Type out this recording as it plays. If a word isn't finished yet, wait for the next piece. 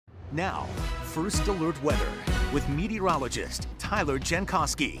Now, first alert weather with meteorologist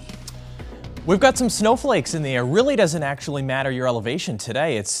Jankoski. We've got some snowflakes in the air. Really doesn't actually matter your elevation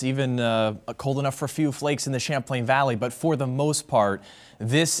today. It's even cold enough for a few flakes in the Champlain Valley, but for the most part,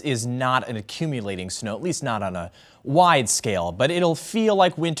 this is not an accumulating snow, at least not on a wide scale. But it'll feel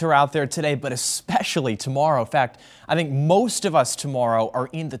like winter out there today, but especially tomorrow. In fact, I think most of us tomorrow are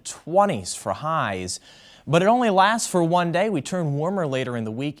in the 20s for highs. But it only lasts for one day. We turn warmer later in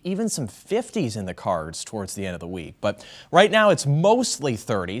the week, even some 50s in the cards towards the end of the week. But right now it's mostly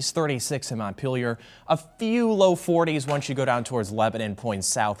 30s, 36 in Montpelier, a few low 40s once you go down towards Lebanon, points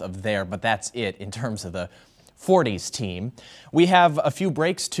south of there. But that's it in terms of the 40s team. We have a few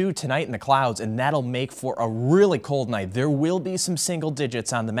breaks too tonight in the clouds, and that'll make for a really cold night. There will be some single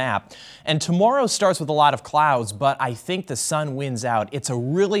digits on the map. And tomorrow starts with a lot of clouds, but I think the sun wins out. It's a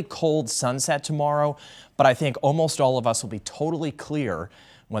really cold sunset tomorrow, but I think almost all of us will be totally clear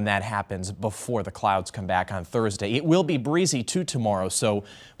when that happens before the clouds come back on Thursday. It will be breezy too tomorrow, so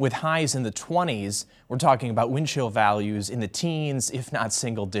with highs in the 20s, we're talking about wind chill values in the teens, if not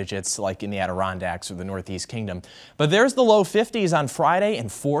single digits, like in the Adirondacks or the Northeast Kingdom. But there's the low 50s on Friday and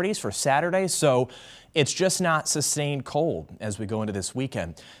 40s for Saturday, so it's just not sustained cold as we go into this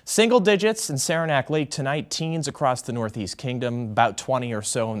weekend. Single digits in Saranac Lake tonight, teens across the Northeast Kingdom, about 20 or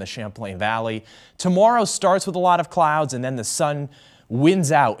so in the Champlain Valley. Tomorrow starts with a lot of clouds, and then the sun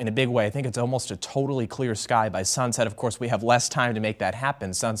wins out in a big way. I think it's almost a totally clear sky by sunset. Of course, we have less time to make that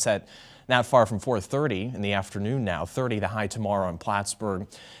happen. Sunset not far from 4:30 in the afternoon now. 30 the high tomorrow in Plattsburgh,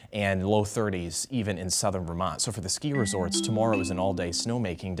 and low 30s even in southern Vermont. So for the ski resorts, tomorrow is an all-day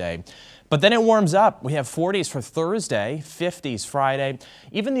snowmaking day. But then it warms up. We have 40s for Thursday, 50s Friday.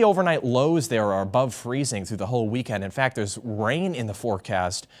 Even the overnight lows there are above freezing through the whole weekend. In fact, there's rain in the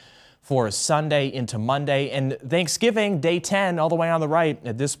forecast for Sunday into Monday, and Thanksgiving, day 10, all the way on the right.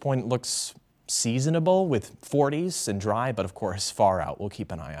 At this point, it looks seasonable with 40s and dry, but of course, far out. We'll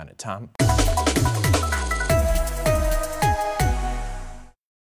keep an eye on it. Tom?